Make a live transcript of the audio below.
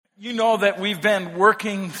You know that we've been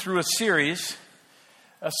working through a series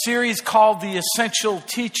called The Essential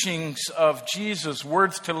Teachings of Jesus,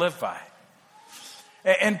 Words to Live By.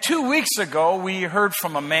 And 2 weeks ago, we heard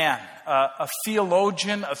from a man, a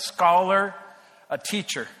theologian, a scholar, a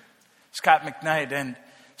teacher, Scott McKnight. And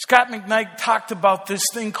Scott McKnight talked about this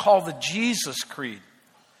thing called the Jesus Creed.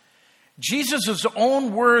 Jesus'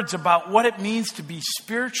 own words about what it means to be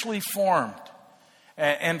spiritually formed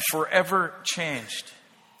and forever changed.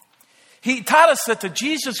 He taught us that the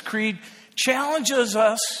Jesus Creed challenges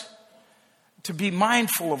us to be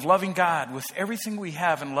mindful of loving God with everything we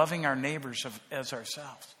have and loving our neighbors as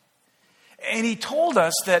ourselves. And he told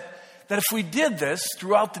us that if we did this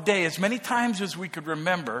throughout the day, as many times as we could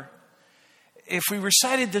remember, if we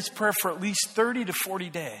recited this prayer for at least 30 to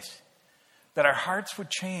 40 days, that our hearts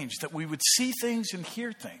would change, that we would see things and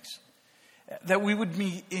hear things, that we would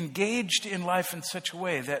be engaged in life in such a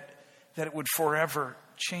way that it would forever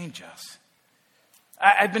change us.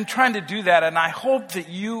 I've been trying to do that, and I hope that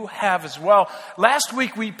you have as well. Last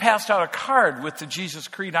week, we passed out a card with the Jesus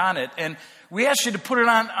Creed on it, and we asked you to put it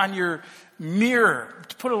on your mirror,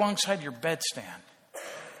 to put it alongside your bedstand,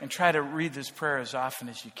 and try to read this prayer as often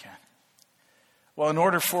as you can. Well, in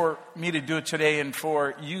order for me to do it today and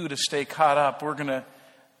for you to stay caught up, we're going to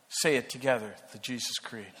say it together, the Jesus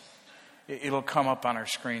Creed. It'll come up on our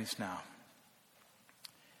screens now.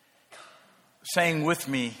 Saying with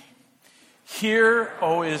me, "Hear,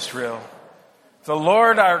 O Israel, the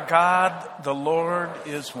Lord our God, the Lord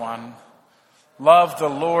is one. Love the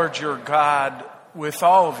Lord your God with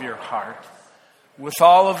all of your heart, with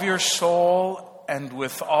all of your soul, and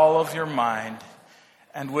with all of your mind,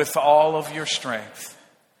 and with all of your strength.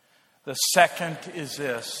 The second is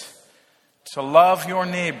this, to love your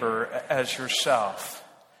neighbor as yourself.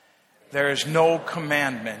 There is no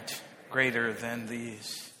commandment greater than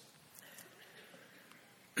these."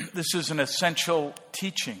 This is an essential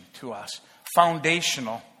teaching to us,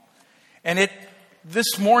 foundational. And it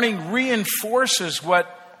this morning reinforces what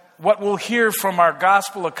we'll hear from our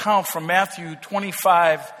gospel account from Matthew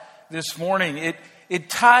 25 this morning. It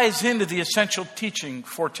ties into the essential teaching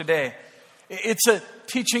for today. It's a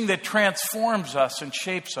teaching that transforms us and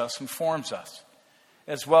shapes us and forms us,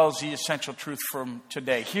 as well as the essential truth from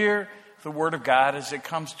today. Hear the word of God as it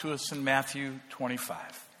comes to us in Matthew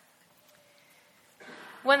 25.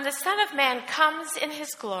 When the Son of Man comes in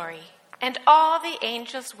his glory, and all the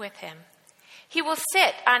angels with him, he will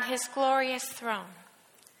sit on his glorious throne.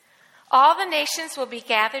 All the nations will be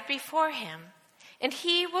gathered before him, and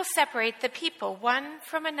he will separate the people one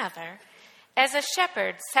from another, as a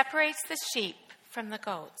shepherd separates the sheep from the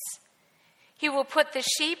goats. He will put the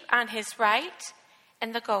sheep on his right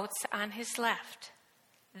and the goats on his left.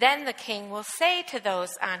 Then the king will say to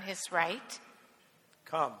those on his right,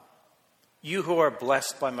 "Come, you who are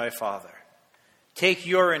blessed by my Father, take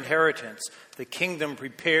your inheritance, the kingdom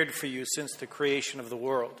prepared for you since the creation of the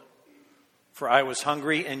world. For I was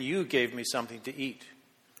hungry, and you gave me something to eat.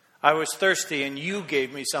 I was thirsty, and you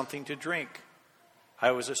gave me something to drink. I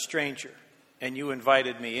was a stranger, and you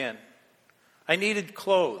invited me in. I needed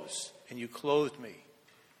clothes, and you clothed me.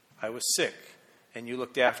 I was sick, and you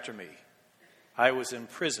looked after me. I was in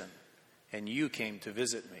prison, and you came to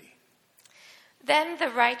visit me." Then the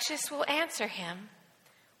righteous will answer him,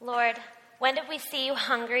 "Lord, when did we see you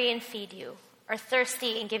hungry and feed you, or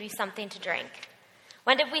thirsty and give you something to drink?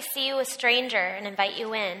 When did we see you a stranger and invite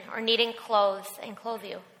you in, or needing clothes and clothe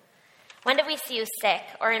you? When did we see you sick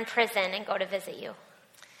or in prison and go to visit you?"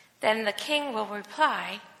 Then the king will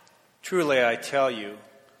reply, "Truly I tell you,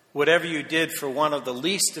 whatever you did for one of the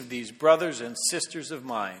least of these brothers and sisters of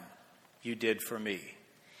mine, you did for me."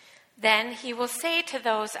 Then he will say to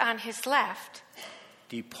those on his left,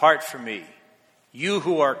 "Depart from me, you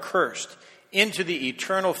who are cursed, into the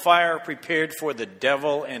eternal fire prepared for the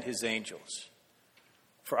devil and his angels.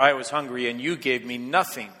 For I was hungry, and you gave me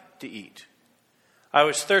nothing to eat. I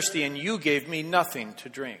was thirsty, and you gave me nothing to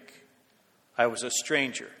drink. I was a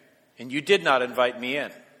stranger, and you did not invite me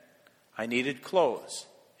in. I needed clothes,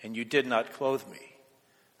 and you did not clothe me.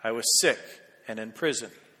 I was sick and in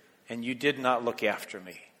prison, and you did not look after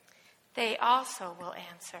me." They also will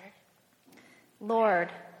answer,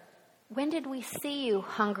 "Lord, when did we see you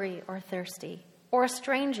hungry or thirsty, or a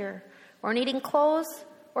stranger, or needing clothes,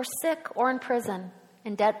 or sick, or in prison,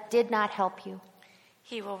 and did not help you?"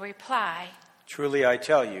 He will reply, "Truly I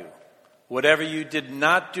tell you, whatever you did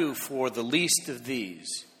not do for the least of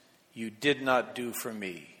these, you did not do for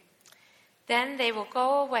me." Then they will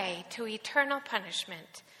go away to eternal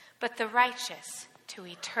punishment, but the righteous to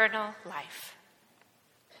eternal life.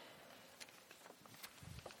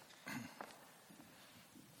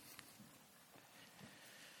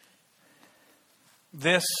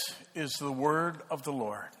 This is the word of the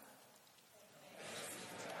Lord.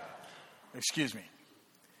 Excuse me.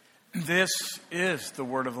 This is the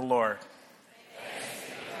word of the Lord.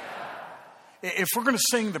 If we're going to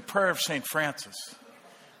sing the prayer of St. Francis,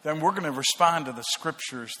 then we're going to respond to the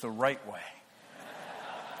scriptures the right way.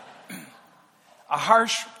 A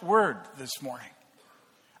harsh word this morning.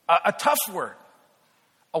 A tough word.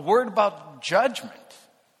 A word about judgment.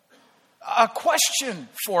 A question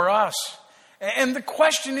for us. And the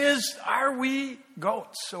question is, are we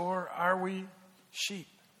goats or are we sheep?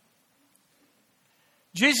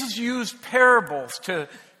 Jesus used parables to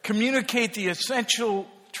communicate the essential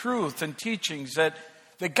truth and teachings that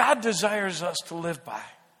God desires us to live by.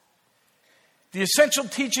 The essential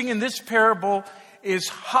teaching in this parable is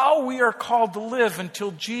how we are called to live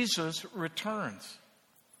until Jesus returns.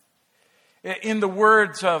 In the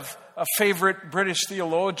words of a favorite British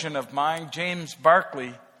theologian of mine, James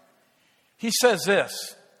Barclay, he says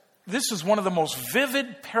this. This is one of the most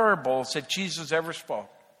vivid parables that Jesus ever spoke.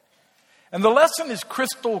 And the lesson is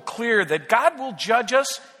crystal clear that God will judge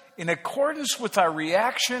us in accordance with our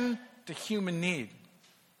reaction to human need.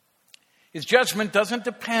 His judgment doesn't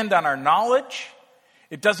depend on our knowledge.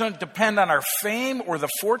 It doesn't depend on our fame or the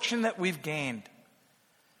fortune that we've gained,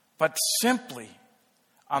 but simply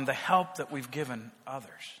on the help that we've given others.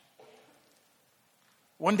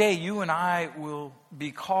 One day you and I will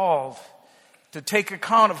be called to take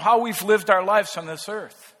account of how we've lived our lives on this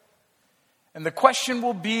earth. And the question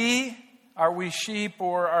will be, are we sheep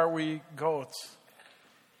or are we goats?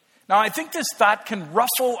 Now, I think this thought can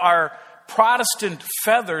ruffle our Protestant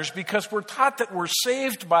feathers because we're taught that we're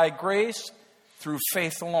saved by grace through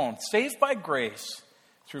faith alone. Saved by grace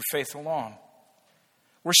through faith alone.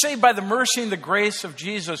 We're saved by the mercy and the grace of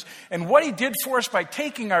Jesus and what he did for us by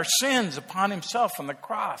taking our sins upon himself on the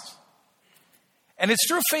cross. And it's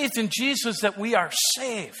through faith in Jesus that we are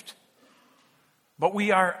saved. But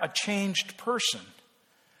we are a changed person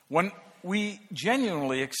when we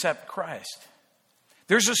genuinely accept Christ.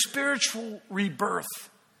 There's a spiritual rebirth.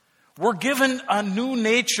 We're given a new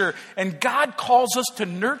nature, and God calls us to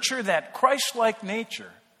nurture that Christ-like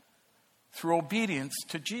nature through obedience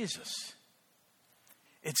to Jesus.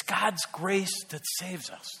 It's God's grace that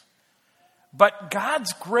saves us. But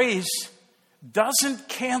God's grace doesn't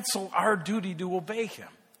cancel our duty to obey him.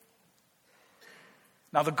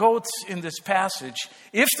 Now, the goats in this passage,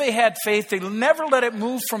 if they had faith, they never let it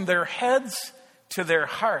move from their heads to their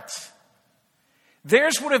hearts.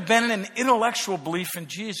 Theirs would have been an intellectual belief in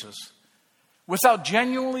Jesus without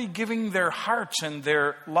genuinely giving their hearts and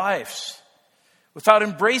their lives, without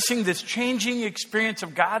embracing this changing experience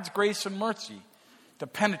of God's grace and mercy to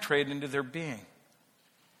penetrate into their being.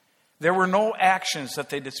 There were no actions that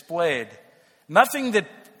they displayed, nothing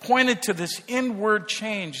that pointed to this inward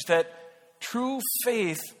change that true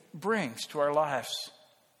faith brings to our lives.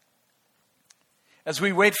 As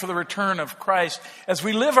we wait for the return of Christ, as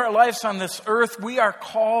we live our lives on this earth, we are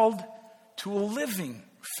called to a living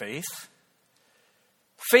faith.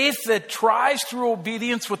 Faith that tries through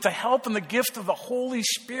obedience with the help and the gift of the Holy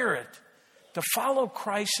Spirit to follow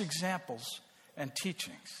Christ's examples and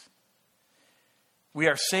teachings. We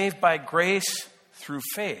are saved by grace through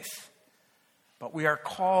faith, but we are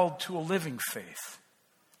called to a living faith.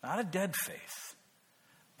 Not a dead faith,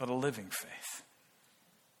 but a living faith.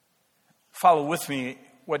 Follow with me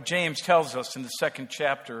what James tells us in the 2nd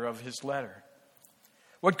chapter of his letter.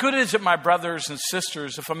 What good is it, my brothers and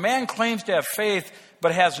sisters, if a man claims to have faith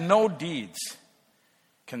but has no deeds?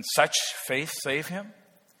 Can such faith save him?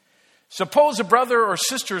 Suppose a brother or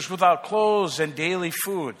sister is without clothes and daily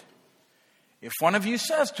food. If one of you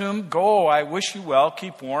says to him, "Go, I wish you well,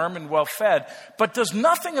 keep warm and well fed," but does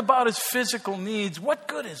nothing about his physical needs, what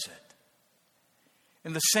good is it?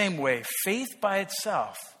 In the same way, faith by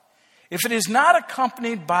itself, if it is not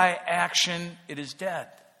accompanied by action, it is dead.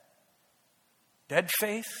 Dead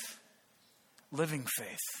faith, living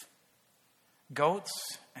faith. Goats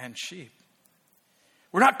and sheep.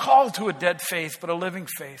 We're not called to a dead faith, but a living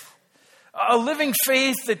faith. A living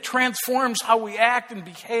faith that transforms how we act and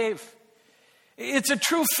behave. It's a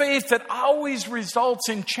true faith that always results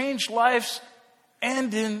in changed lives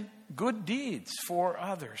and in good deeds for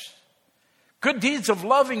others. Good deeds of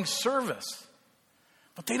loving service.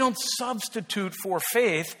 But they don't substitute for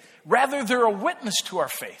faith. Rather, they're a witness to our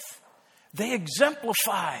faith. They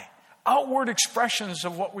exemplify outward expressions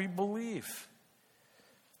of what we believe.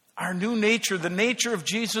 Our new nature, the nature of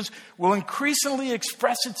Jesus, will increasingly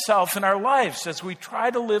express itself in our lives as we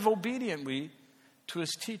try to live obediently to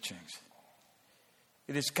his teachings.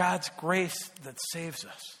 It is God's grace that saves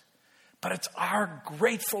us. But it's our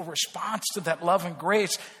grateful response to that love and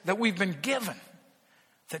grace that we've been given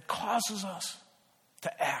that causes us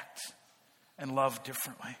to act and love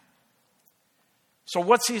differently. So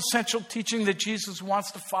what's the essential teaching that Jesus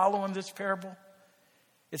wants to follow in this parable?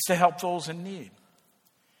 It's to help those in need.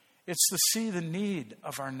 It's to see the need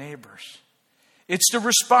of our neighbors. It's to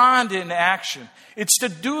respond in action. It's to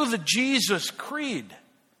do the Jesus creed,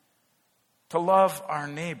 to love our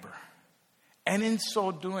neighbor. And in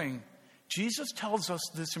so doing, Jesus tells us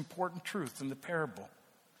this important truth in the parable.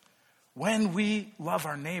 When we love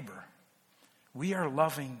our neighbor, we are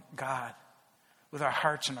loving God with our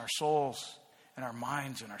hearts and our souls and our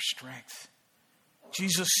minds and our strength.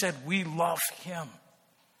 Jesus said we love him.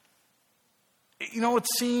 You know, it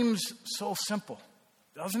seems so simple,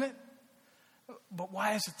 doesn't it? But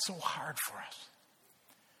why is it so hard for us?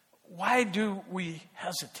 Why do we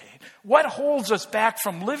hesitate? What holds us back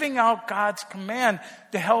from living out God's command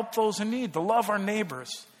to help those in need, to love our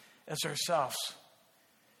neighbors as ourselves?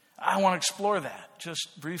 I want to explore that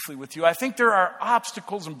just briefly with you. I think there are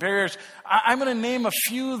obstacles and barriers. I'm going to name a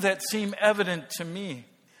few that seem evident to me.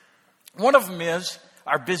 One of them is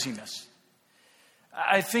our busyness.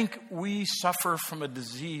 I think we suffer from a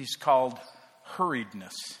disease called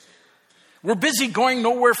hurriedness. We're busy going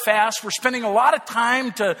nowhere fast. We're spending a lot of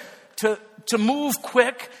time to move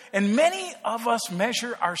quick. And many of us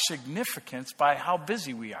measure our significance by how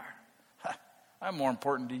busy we are. I'm more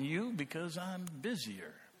important than you because I'm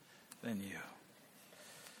busier than you.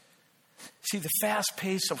 See, the fast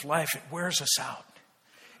pace of life, it wears us out.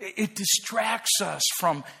 It distracts us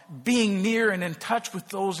from being near and in touch with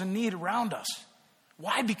those in need around us.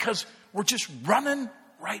 Why? Because we're just running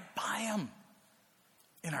right by them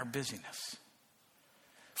in our busyness.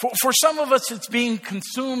 For some of us, it's being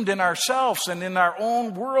consumed in ourselves and in our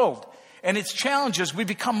own world and its challenges. We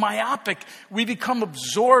become myopic. We become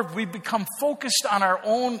absorbed. We become focused on our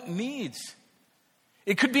own needs.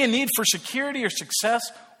 It could be a need for security or success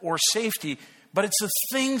or safety, but it's the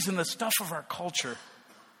things and the stuff of our culture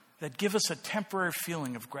that give us a temporary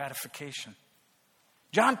feeling of gratification.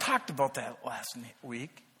 John talked about that last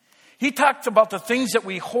week. He talked about the things that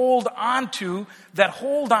we hold on to, that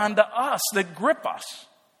hold on to us, that grip us,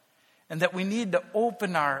 and that we need to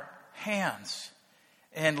open our hands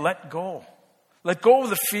and let go. Let go of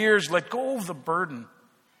the fears, let go of the burden.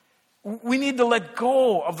 We need to let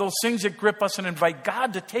go of those things that grip us and invite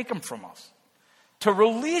God to take them from us, to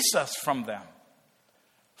release us from them,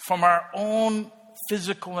 from our own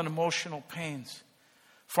physical and emotional pains,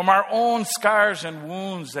 from our own scars and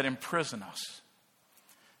wounds that imprison us.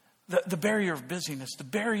 The barrier of busyness, the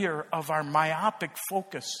barrier of our myopic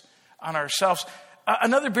focus on ourselves.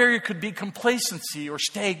 Another barrier could be complacency or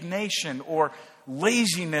stagnation or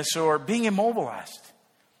laziness or being immobilized.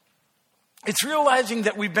 It's realizing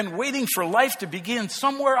that we've been waiting for life to begin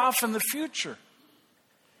somewhere off in the future.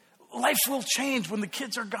 Life will change when the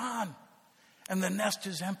kids are gone and the nest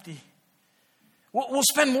is empty. We'll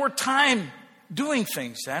spend more time doing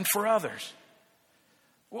things then for others.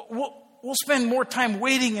 We'll spend more time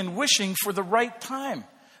waiting and wishing for the right time,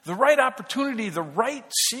 the right opportunity, the right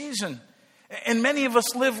season. And many of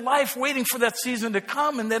us live life waiting for that season to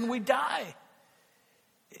come, and then we die.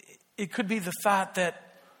 It could be the thought that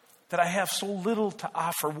I have so little to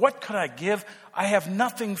offer. What could I give? I have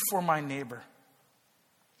nothing for my neighbor.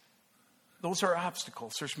 Those are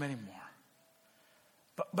obstacles. There's many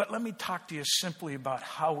more. But let me talk to you simply about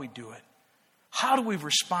how we do it. How do we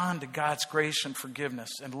respond to God's grace and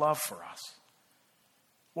forgiveness and love for us?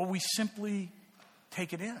 Well, we simply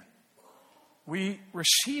take it in. We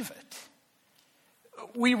receive it.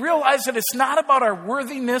 We realize that it's not about our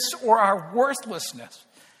worthiness or our worthlessness,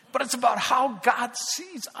 but it's about how God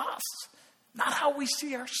sees us, not how we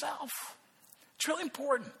see ourselves. It's really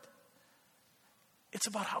important. It's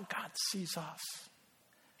about how God sees us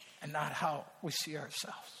and not how we see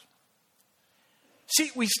ourselves. See,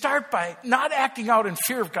 we start by not acting out in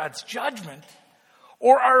fear of God's judgment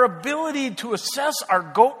or our ability to assess our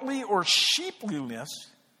goatly or sheepliness,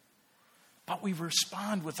 but we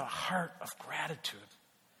respond with a heart of gratitude.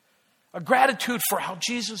 A gratitude for how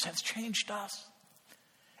Jesus has changed us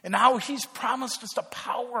and how he's promised us the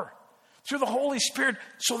power through the Holy Spirit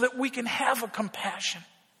so that we can have a compassion,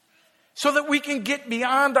 so that we can get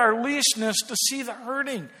beyond our leashness to see the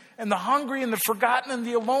hurting and the hungry and the forgotten and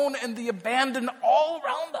the alone and the abandoned all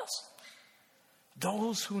around us.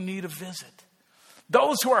 Those who need a visit.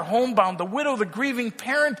 Those who are homebound, the widow, the grieving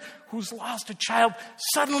parent who's lost a child.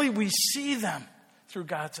 Suddenly we see them through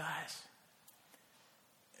God's eyes.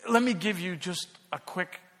 Let me give you just a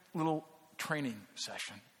quick little training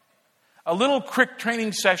session. A little quick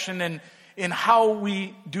training session in how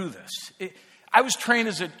we do this. I was trained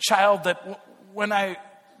as a child that when I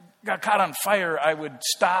got caught on fire, I would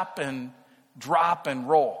stop and drop and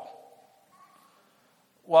roll.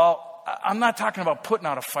 Well, I'm not talking about putting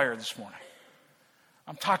out a fire this morning.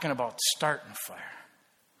 I'm talking about starting a fire.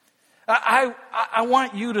 I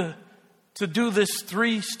want you to do this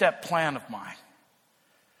 3-step plan of mine.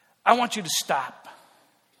 I want you to stop.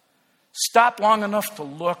 Stop long enough to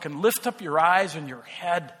look and lift up your eyes and your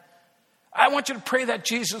head. I want you to pray that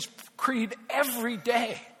Jesus Creed every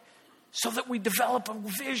day so that we develop a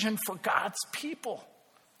vision for God's people.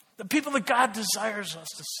 The people that God desires us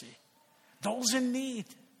to see. Those in need.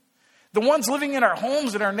 The ones living in our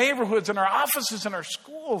homes, in our neighborhoods, in our offices, in our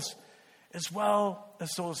schools, as well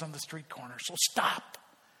as those on the street corner. So stop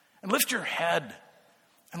and lift your head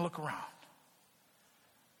and look around.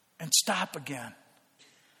 And stop again.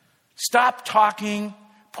 Stop talking.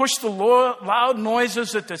 Push the loud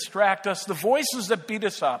noises that distract us, the voices that beat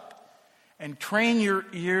us up, and train your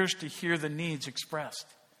ears to hear the needs expressed.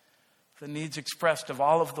 The needs expressed of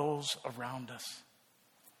all of those around us.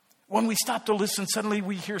 When we stop to listen, suddenly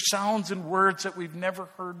we hear sounds and words that we've never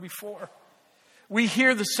heard before. We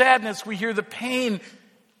hear the sadness, we hear the pain,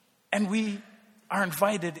 and we are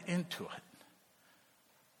invited into it.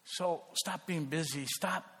 So stop being busy,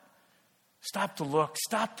 stop to look,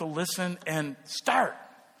 stop to listen, and start.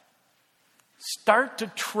 Start to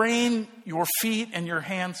train your feet and your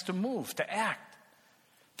hands to move, to act,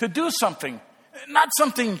 to do something. Not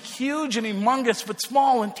something huge and humongous, but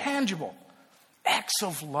small and tangible. Acts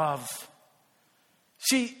of love.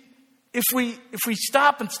 See, if we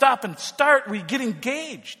stop and start, we get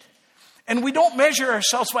engaged. And we don't measure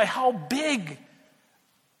ourselves by how big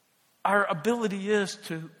our ability is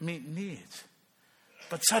to meet needs.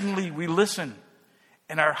 But suddenly we listen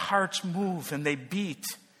and our hearts move and they beat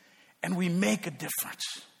and we make a difference.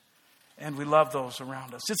 And we love those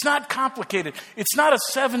around us. It's not complicated. It's not a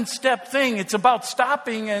 7-step thing. It's about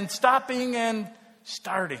stopping and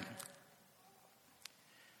starting.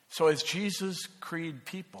 So as Jesus Creed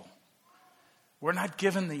people, we're not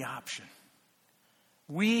given the option.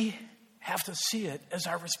 We have to see it as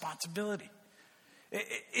our responsibility.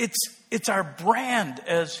 It's our brand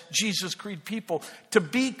as Jesus Creed people to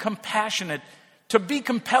be compassionate, to be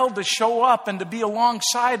compelled to show up and to be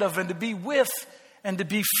alongside of and to be with and to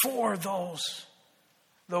be for those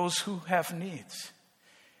who have needs.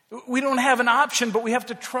 We don't have an option, but we have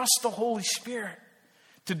to trust the Holy Spirit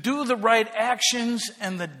to do the right actions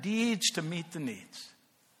and the deeds to meet the needs.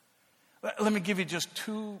 Let me give you just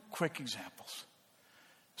 2 quick examples.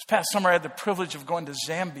 This past summer, I had the privilege of going to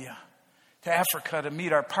Zambia, to Africa, to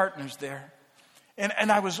meet our partners there.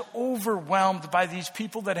 And I was overwhelmed by these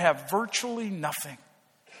people that have virtually nothing.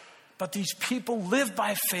 But these people live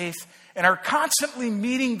by faith and are constantly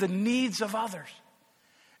meeting the needs of others.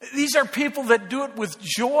 These are people that do it with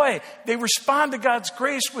joy. They respond to God's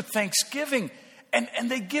grace with thanksgiving.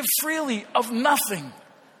 And they give freely of nothing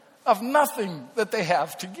that they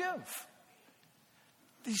have to give.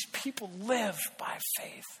 These people live by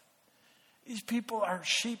faith. These people are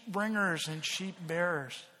sheep bringers and sheep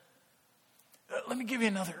bearers. Let me give you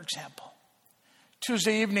another example.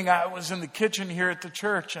 Tuesday evening, I was in the kitchen here at the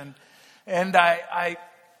church, and I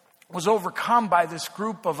was overcome by this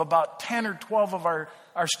group of about 10 or 12 of our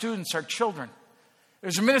students, our children.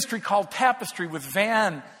 There's a ministry called Tapestry with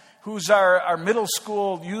Van, who's our middle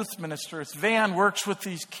school youth minister. Van works with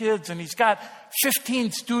these kids, and he's got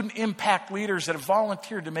 15 student impact leaders that have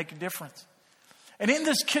volunteered to make a difference. And in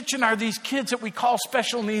this kitchen are these kids that we call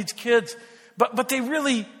special needs kids, but they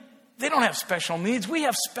don't have special needs. We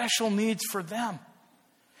have special needs for them.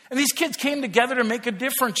 And these kids came together to make a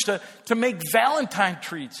difference, to make Valentine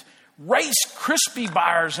treats, Rice Krispie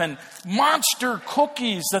bars, and monster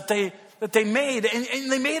cookies that they made.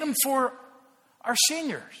 And they made them for our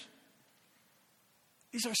seniors.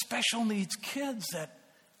 These are special needs kids that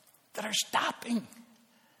are stopping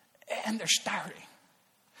and they're starting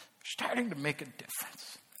to make a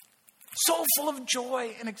difference. So full of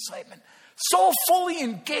joy and excitement, so fully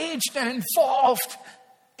engaged and involved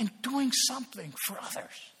in doing something for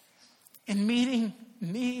others, in meeting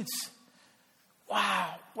needs.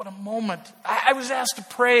 Wow, what a moment. I was asked to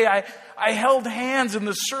pray. I held hands in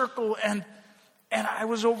the circle and I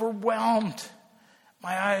was overwhelmed.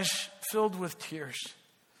 My eyes filled with tears.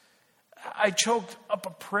 I choked up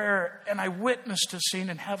a prayer and I witnessed a scene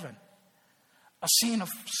in heaven. A scene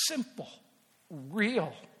of simple,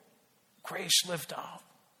 real grace lived out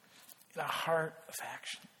in a heart of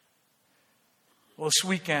action. Well, this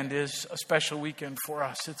weekend is a special weekend for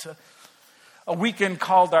us. It's a weekend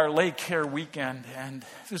called our Lake Care Weekend. And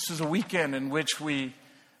this is a weekend in which we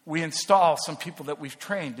install some people that we've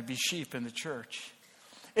trained to be sheep in the church.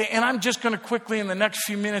 And I'm just going to quickly, in the next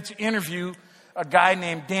few minutes, interview a guy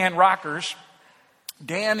named Dan Rockers.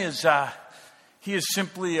 Dan he is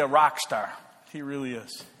simply a rock star. He really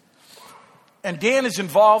is. And Dan is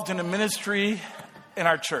involved in a ministry in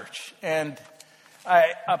our church. And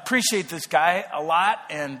I appreciate this guy a lot.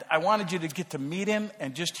 And I wanted you to get to meet him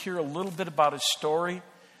and just hear a little bit about his story.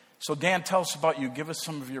 So Dan, tell us about you. Give us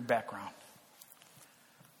some of your background.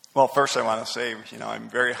 Well, first I want to say, I'm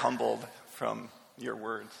very humbled from your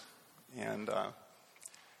words. And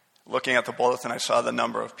looking at the bulletin, I saw the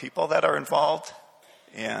number of people that are involved.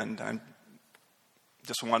 And I'm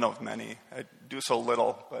just one of many. I do so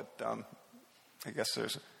little, but I guess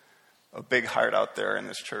there's a big heart out there in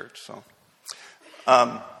this church. So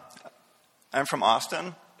I'm from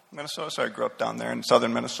Austin, Minnesota, so I grew up down there in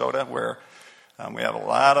southern Minnesota, where we have a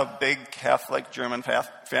lot of big Catholic German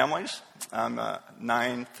families. I'm the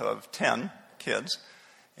 9th of 10 kids,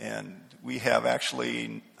 and I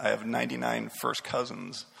have 99 first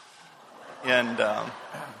cousins. And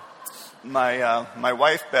my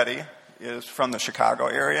wife, Betty, is from the Chicago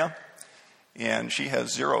area, and she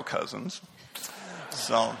has 0 cousins.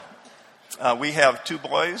 So we have 2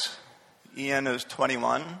 boys. Ian is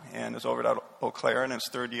 21 and is over at Eau Claire in his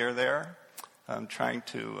 3rd year there. I'm trying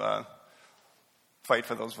to fight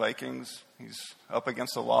for those Vikings. He's up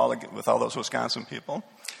against the wall with all those Wisconsin people.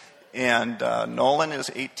 And Nolan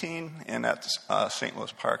is 18 and at St.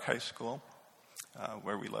 Louis Park High School,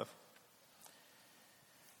 where we live.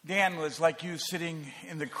 Dan was like you, sitting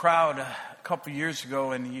in the crowd a couple years ago,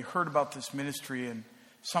 and he heard about this ministry, and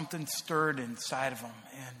something stirred inside of him.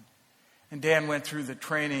 And Dan went through the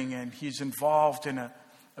training, and he's involved in a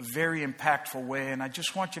very impactful way. And I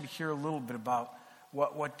just want you to hear a little bit about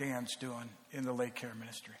what Dan's doing in the Lake Care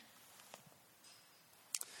ministry.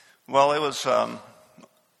 Well, it was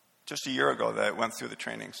just a year ago that I went through the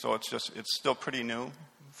training, so it's still pretty new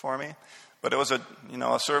for me. But it was a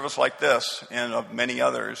service like this and of many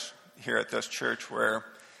others here at this church where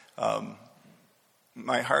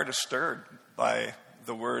my heart is stirred by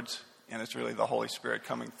the words, and it's really the Holy Spirit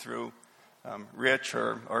coming through Rich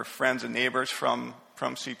or friends and neighbors from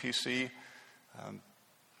CPC,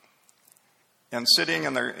 and sitting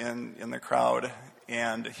in the crowd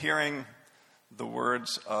and hearing the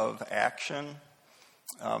words of action.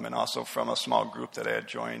 And also from a small group that I had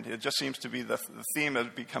joined. It just seems to be the theme is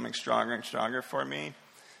becoming stronger and stronger for me.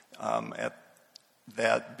 At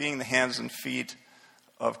that being the hands and feet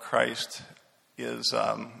of Christ is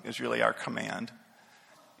really our command.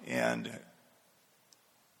 And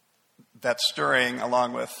that stirring,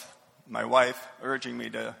 along with my wife urging me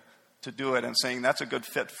to do it and saying, that's a good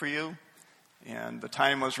fit for you. And the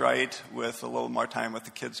time was right, with a little more time with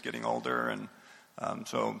the kids getting older. And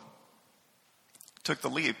so took the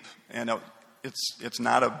leap, and it's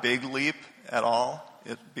not a big leap at all,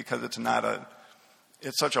 because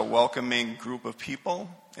it's such a welcoming group of people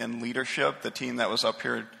and leadership. The team that was up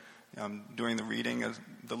here doing the reading is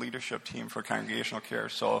the leadership team for congregational care.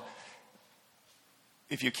 So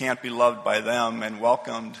if you can't be loved by them and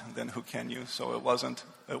welcomed, then who can you? So it wasn't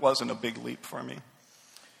a big leap for me.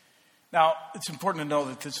 Now, it's important to know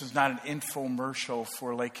that this is not an infomercial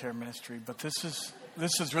for Lake Care Ministry, but this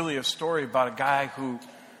is really a story about a guy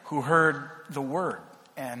who heard the word,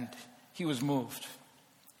 and he was moved.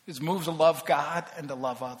 He was moved to love God and to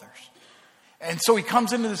love others. And so he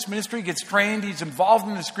comes into this ministry, gets trained, he's involved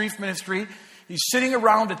in this grief ministry. He's sitting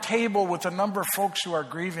around a table with a number of folks who are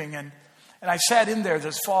grieving, and I sat in there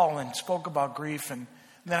this fall and spoke about grief, and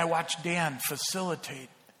then I watched Dan facilitate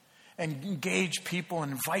and engage people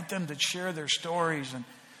and invite them to share their stories.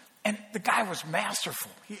 And the guy was masterful.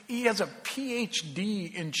 He has a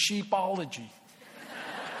PhD in sheepology.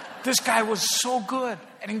 This guy was so good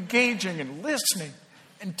at engaging and listening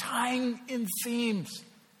and tying in themes.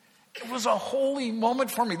 It was a holy moment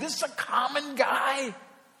for me. This is a common guy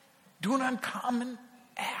doing uncommon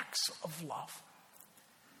acts of love.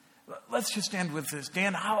 Let's just end with this.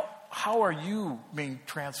 Dan, how are you being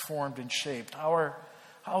transformed and shaped?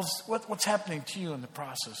 What's happening to you in the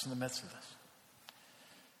process, in the midst of this?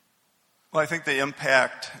 Well, I think the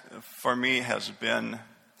impact for me has been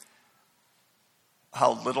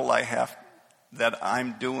how little I have that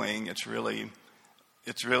I'm doing. It's really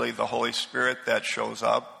the Holy Spirit that shows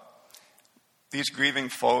up. These grieving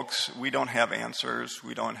folks, we don't have answers.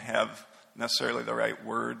 We don't have necessarily the right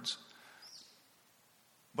words.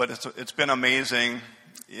 But it's been amazing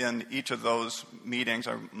in each of those meetings,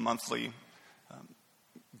 our monthly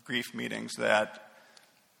grief meetings, that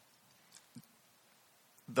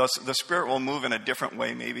the Spirit will move in a different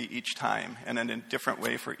way maybe each time, and in a different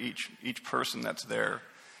way for each person that's there.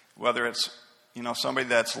 Whether it's somebody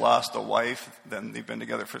that's lost a wife, then they've been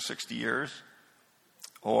together for 60 years,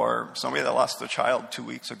 or somebody that lost a child 2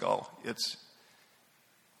 weeks ago. It's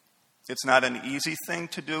not an easy thing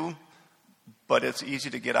to do, but it's easy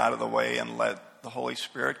to get out of the way and let the Holy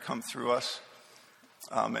Spirit come through us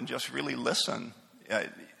and just really listen.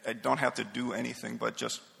 I don't have to do anything but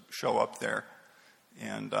just show up there.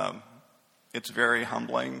 And it's very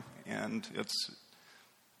humbling, and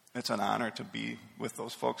it's an honor to be with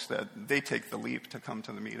those folks that they take the leap to come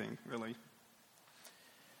to the meeting, really.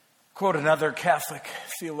 Quote another Catholic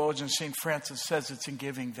theologian, St. Francis, says it's in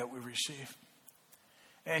giving that we receive.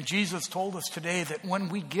 And Jesus told us today that when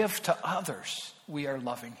we give to others, we are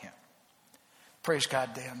loving him. Praise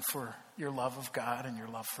God, Dan, for your love of God and your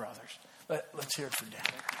love for others. Let's hear it for Dan.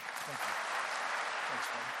 Thank you. Thanks,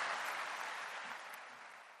 brother.